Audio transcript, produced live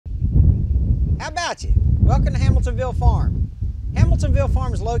How about you? Welcome to Hamiltonville Farm. Hamiltonville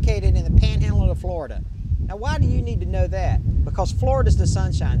Farm is located in the panhandle of Florida. Now why do you need to know that? Because Florida is the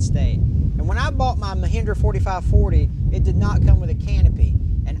sunshine state. And when I bought my Mahindra 4540, it did not come with a canopy.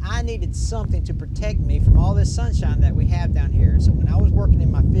 And I needed something to protect me from all this sunshine that we have down here. So when I was working in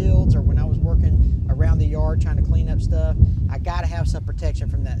my fields or when I was working around the yard trying to clean up stuff, I gotta have some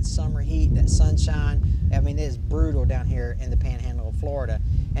protection from that summer heat, that sunshine. I mean, it is brutal down here in the panhandle of Florida.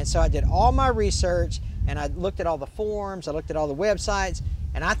 And so I did all my research and I looked at all the forums, I looked at all the websites,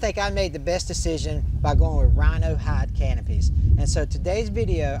 and I think I made the best decision by going with RHINOHIDE canopies. And so today's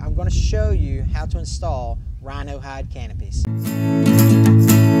video, I'm going to show you how to install RHINOHIDE canopies.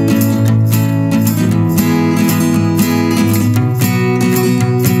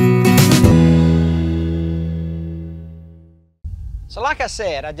 So like I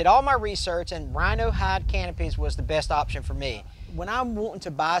said, I did all my research and RHINOHIDE canopies was the best option for me. When I'm wanting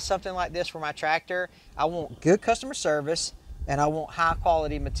to buy something like this for my tractor, I want good customer service and I want high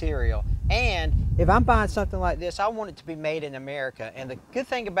quality material. And if I'm buying something like this, I want it to be made in America. And the good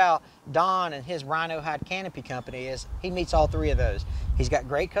thing about Don and his RHINOHIDE Canopy company is he meets all three of those. He's got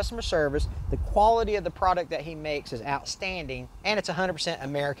great customer service, the quality of the product that he makes is outstanding, and it's 100%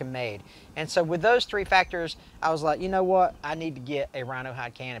 American made. And so with those three factors, I was like, you know what, I need to get a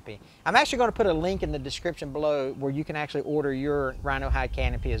RHINOHIDE canopy. I'm actually going to put a link in the description below where you can actually order your RHINOHIDE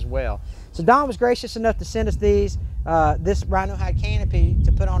canopy as well. So Don was gracious enough to send us this RHINOHIDE canopy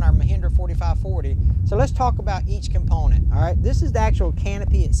to put on our Mahindra 4540. So let's talk about each component. All right, this is the actual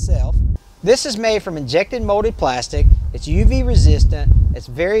canopy itself. This is made from injected molded plastic. It's UV resistant, it's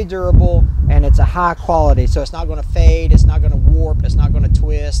very durable, and it's a high quality. So it's not going to fade, it's not going to warp, it's not going to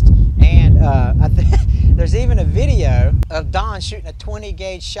twist. And I think there's even a video of Don shooting a 20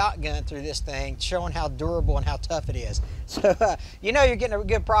 gauge shotgun through this thing, showing how durable and how tough it is. So you know you're getting a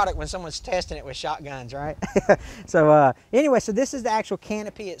good product when someone's testing it with shotguns, right? So anyway, so this is the actual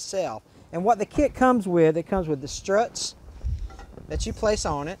canopy itself. And what the kit comes with, it comes with the struts that you place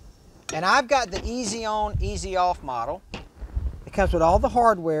on it. And I've got the easy on, easy off model. It comes with all the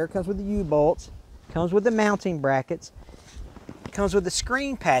hardware, it comes with the U-bolts, comes with the mounting brackets, it comes with the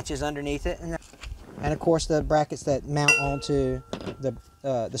screen patches underneath it, and of course the brackets that mount onto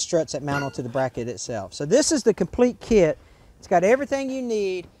the struts that mount onto the bracket itself. So this is the complete kit. It's got everything you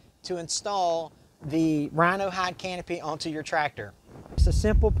need to install the RHINOHIDE canopy onto your tractor. It's a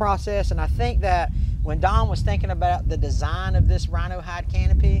simple process, and I think that when Don was thinking about the design of this RHINOHIDE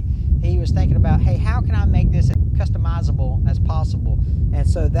canopy, he was thinking about, hey, how can I make this as customizable as possible? And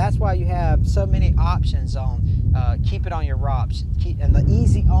so that's why you have so many options on keep it on your ROPS. And the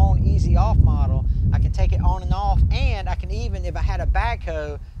easy on, easy off model, I can take it on and off, and I can even, if I had a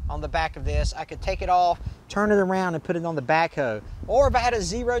backhoe on the back of this, I could take it off, turn it around and put it on the backhoe. Or if I had a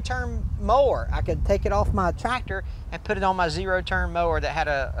zero-turn mower, I could take it off my tractor and put it on my zero-turn mower that had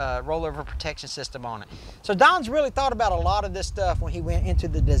a rollover protection system on it. So Don's really thought about a lot of this stuff when he went into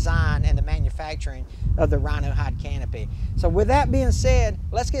the design and the manufacturing of the RHINOHIDE canopy. So with that being said,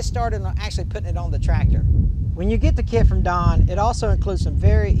 let's get started on actually putting it on the tractor. When you get the kit from Don, it also includes some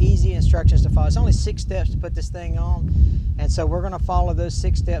very easy instructions to follow. It's only 6 steps to put this thing on. And so we're going to follow those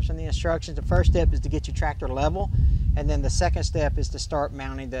 6 steps in the instructions. The first step is to get your tractor level. And then the second step is to start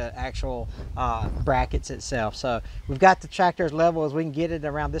mounting the actual brackets itself. So we've got the tractor as level as we can get it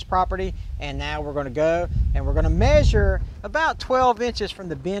around this property. And now we're going to go and we're going to measure about 12 inches from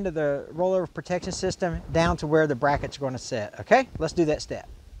the bend of the rollover protection system down to where the brackets are going to sit. Okay, let's do that step.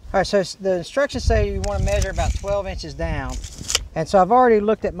 All right, so the instructions say you want to measure about 12 inches down. And so I've already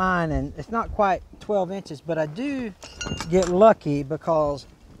looked at mine and it's not quite 12 inches, but I do get lucky because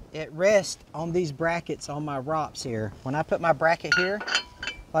it rests on these brackets on my ROPS here. When I put my bracket here,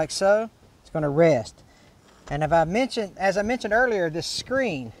 like so, it's going to rest. And if as I mentioned earlier, this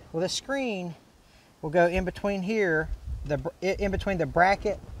screen, well, this screen will go in between here, in between the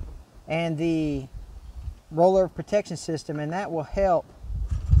bracket and the rollover protection system, and that will help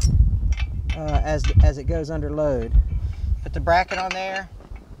as it goes under load. Put the bracket on there,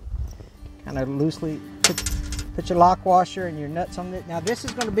 kind of loosely put your lock washer and your nuts on it. Now this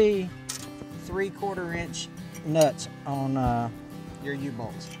is going to be 3/4 inch nuts on your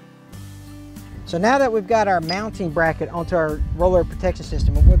U-bolts. So now that we've got our mounting bracket onto our roller protection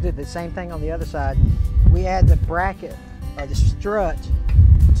system, and we'll do the same thing on the other side, we add the bracket or the strut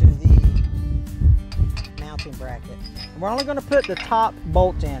to the mounting bracket. And we're only going to put the top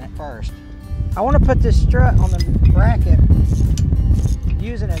bolt in at first. I want to put this strut on the bracket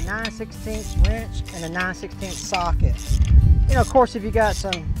using a 9/16 wrench and a 9/16 socket. You know, of course, if you got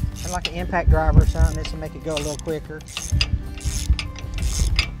like an impact driver or something, this will make it go a little quicker.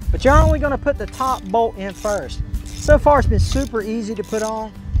 But you're only gonna put the top bolt in first. So far it's been super easy to put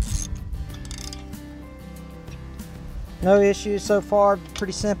on. No issues so far,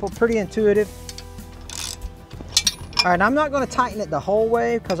 pretty simple, pretty intuitive. All right, I'm not gonna tighten it the whole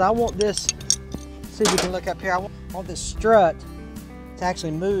way because I want this, see if you can look up here, I want this strut to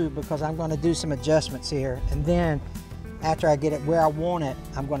actually move because I'm gonna do some adjustments here. And then after I get it where I want it,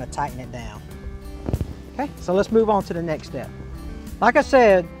 I'm gonna tighten it down. Okay, so let's move on to the next step. Like I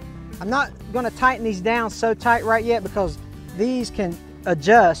said, I'm not gonna tighten these down so tight right yet because these can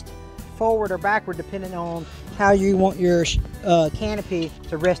adjust forward or backward depending on how you want your canopy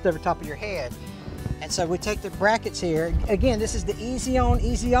to rest over top of your head. And so we take the brackets here. Again, this is the easy on,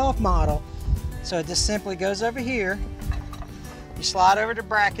 easy off model. So it just simply goes over here. You slide over the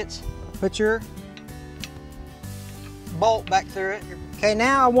brackets, put your bolt back through it. Okay,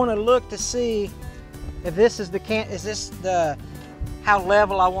 now I want to look to see if this is how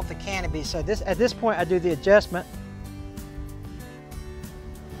level I want the canopy. So at this point I do the adjustment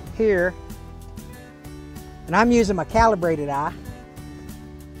here, and I'm using my calibrated eye.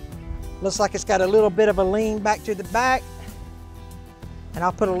 Looks like it's got a little bit of a lean back to the back, and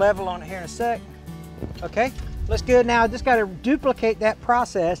I'll put a level on it here in a sec. Okay, looks good. Now I just got to duplicate that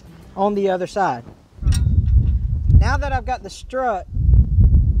process on the other side. Now that I've got the strut,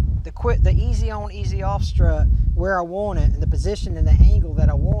 the easy on, easy off strut where I want it, and the position and the angle that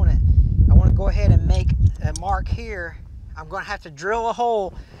I want it, I want to go ahead and make a mark here. I'm going to have to drill a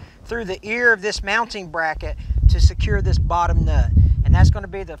hole through the ear of this mounting bracket to secure this bottom nut. And that's going to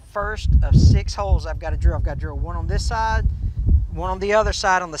be the first of 6 holes I've got to drill. I've got to drill one on this side, one on the other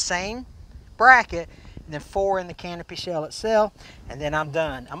side on the same bracket, and then 4 in the canopy shell itself, and then I'm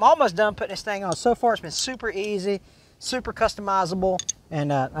done. I'm almost done putting this thing on. So far it's been super easy, super customizable,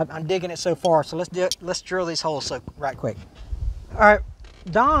 and I'm digging it so far. So let's drill these holes right quick. All right,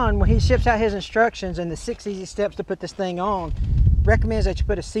 Don, when he ships out his instructions and the 6 easy steps to put this thing on, recommends that you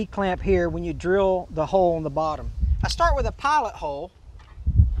put a C-clamp here when you drill the hole on the bottom. I start with a pilot hole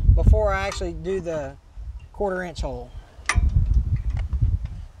before I actually do the 1/4 inch hole.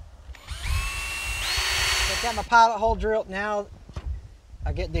 So I've got my pilot hole drilled. Now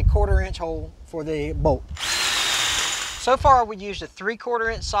I get the 1/4 inch hole for the bolt. So far we used a 3/4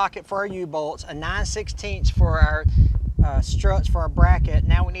 inch socket for our U-bolts, a 9/16 for our struts for our bracket.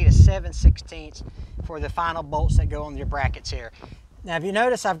 Now we need a 7/16 for the final bolts that go on your brackets here. Now if you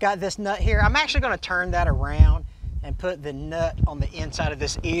notice, I've got this nut here. I'm actually going to turn that around and put the nut on the inside of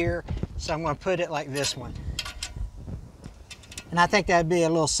this ear. So I'm going to put it like this one. And I think that'd be a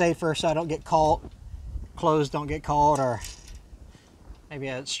little safer so I don't get caught, clothes don't get caught, or maybe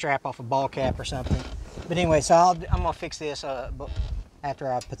a strap off a ball cap or something. But anyway, so I'm going to fix this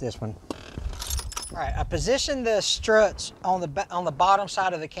after I put this one. All right, I position the struts on the bottom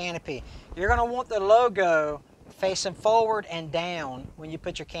side of the canopy. You're going to want the logo facing forward and down when you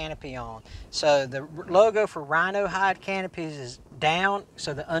put your canopy on. So the logo for RHINOHIDE canopies is down,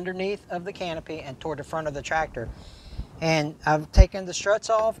 so the underneath of the canopy and toward the front of the tractor. And I've taken the struts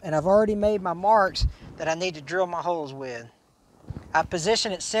off, and I've already made my marks that I need to drill my holes with. I've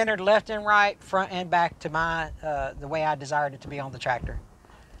positioned it centered left and right, front and back to the way I desired it to be on the tractor.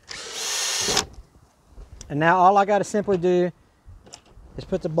 And now all I got to simply do is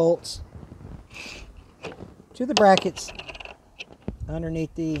put the bolts to the brackets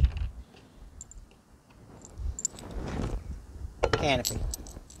underneath the canopy.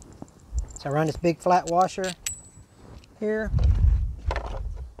 So I run this big flat washer here.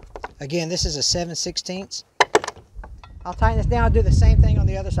 Again, this is a 7/16. I'll tighten this down and do the same thing on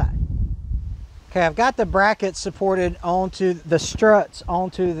the other side. Okay, I've got the brackets supported onto the struts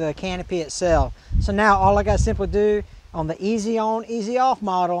onto the canopy itself. So now all I got to simply do on the easy on, easy off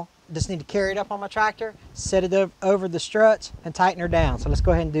model, just need to carry it up on my tractor, set it over the struts, and tighten her down. So let's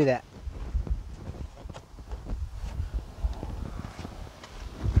go ahead and do that.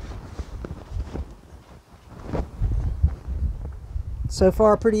 So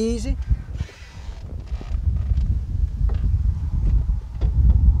far, pretty easy.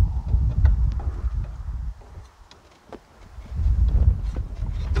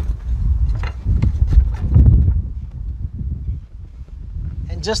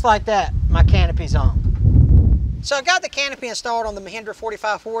 Just like that, my canopy's on. So I got the canopy installed on the Mahindra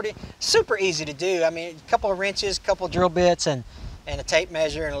 4540. Super easy to do. I mean, a couple of wrenches, a couple of drill bits, and and a tape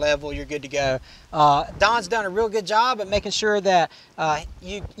measure and a level, you're good to go. Don's done a real good job at making sure that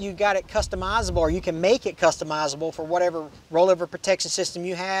you got it customizable, or you can make it customizable for whatever rollover protection system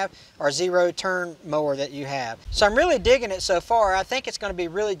you have or zero turn mower that you have. So I'm really digging it so far. I think it's going to be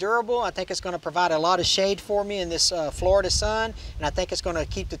really durable. I think it's going to provide a lot of shade for me in this Florida sun, and I think it's going to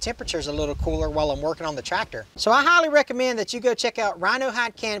keep the temperatures a little cooler while I'm working on the tractor. So I highly recommend that you go check out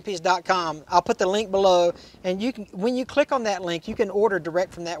RHINOHIDECanopies.com. I'll put the link below, and you can, when you click on that link, you can order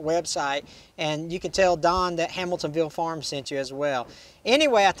direct from that website, and you can tell Don that Hamiltonville Farm sent you as well.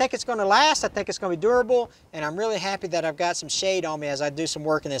 Anyway, I think it's going to last. I think it's going to be durable, and I'm really happy that I've got some shade on me as I do some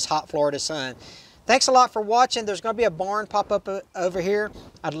work in this hot Florida sun. Thanks a lot for watching. There's going to be a barn pop up over here.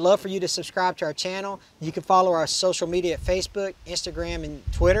 I'd love for you to subscribe to our channel. You can follow our social media at Facebook, Instagram, and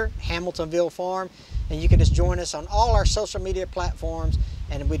Twitter, Hamiltonville Farm, and you can just join us on all our social media platforms,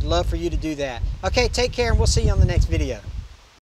 and we'd love for you to do that. Okay, take care, and we'll see you on the next video.